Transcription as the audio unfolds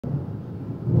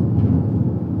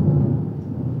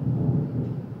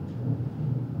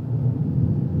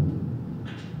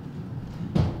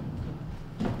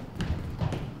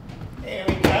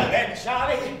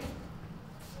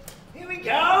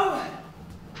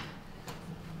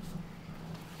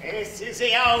This is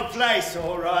the old place,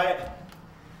 all right.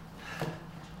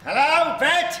 Hello,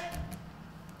 Bet?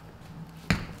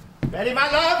 Betty,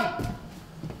 my love?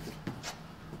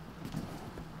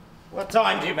 What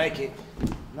time do you make it?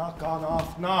 Knock on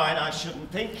 9:30, I shouldn't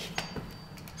think.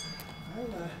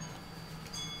 Well,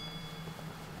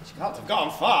 she can't have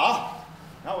gone far.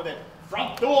 Not with the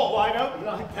front door wide open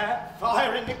like that.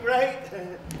 Fire in the grate.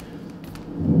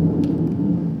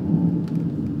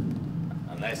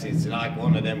 Unless it's like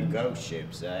one of them ghost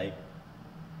ships, eh?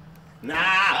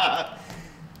 Nah!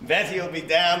 Betty'll be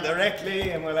down directly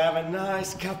and we'll have a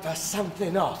nice cup of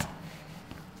something hot.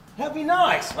 That'd be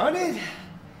nice, won't it?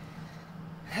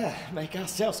 Make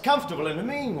ourselves comfortable in the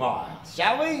meanwhile,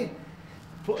 shall we?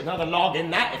 Put another log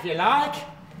in that if you like.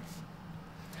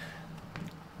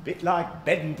 Bit like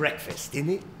bed and breakfast,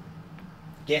 innit?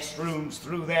 Guest rooms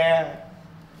through there.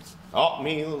 Hot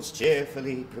meals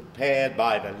cheerfully prepared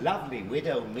by the lovely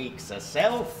widow Meeks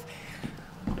herself.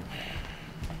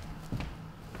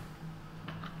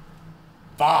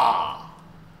 Bah!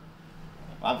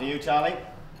 One for you, Charlie.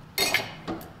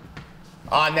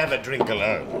 I never drink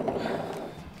alone.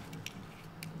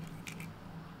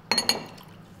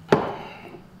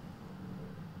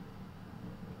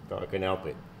 Thought I couldn't help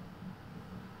it.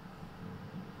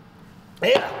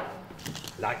 Here.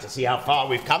 Like to see how far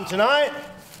we've come tonight?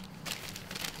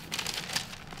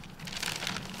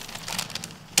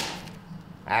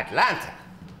 Atlanta.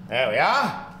 There we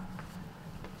are.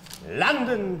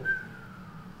 London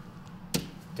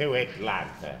to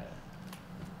Atlanta.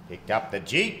 Picked up the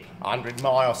Jeep, 100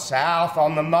 miles south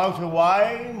on the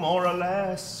motorway, more or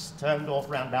less. Turned off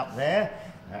round up there.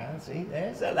 And see,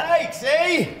 there's the lake,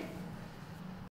 see?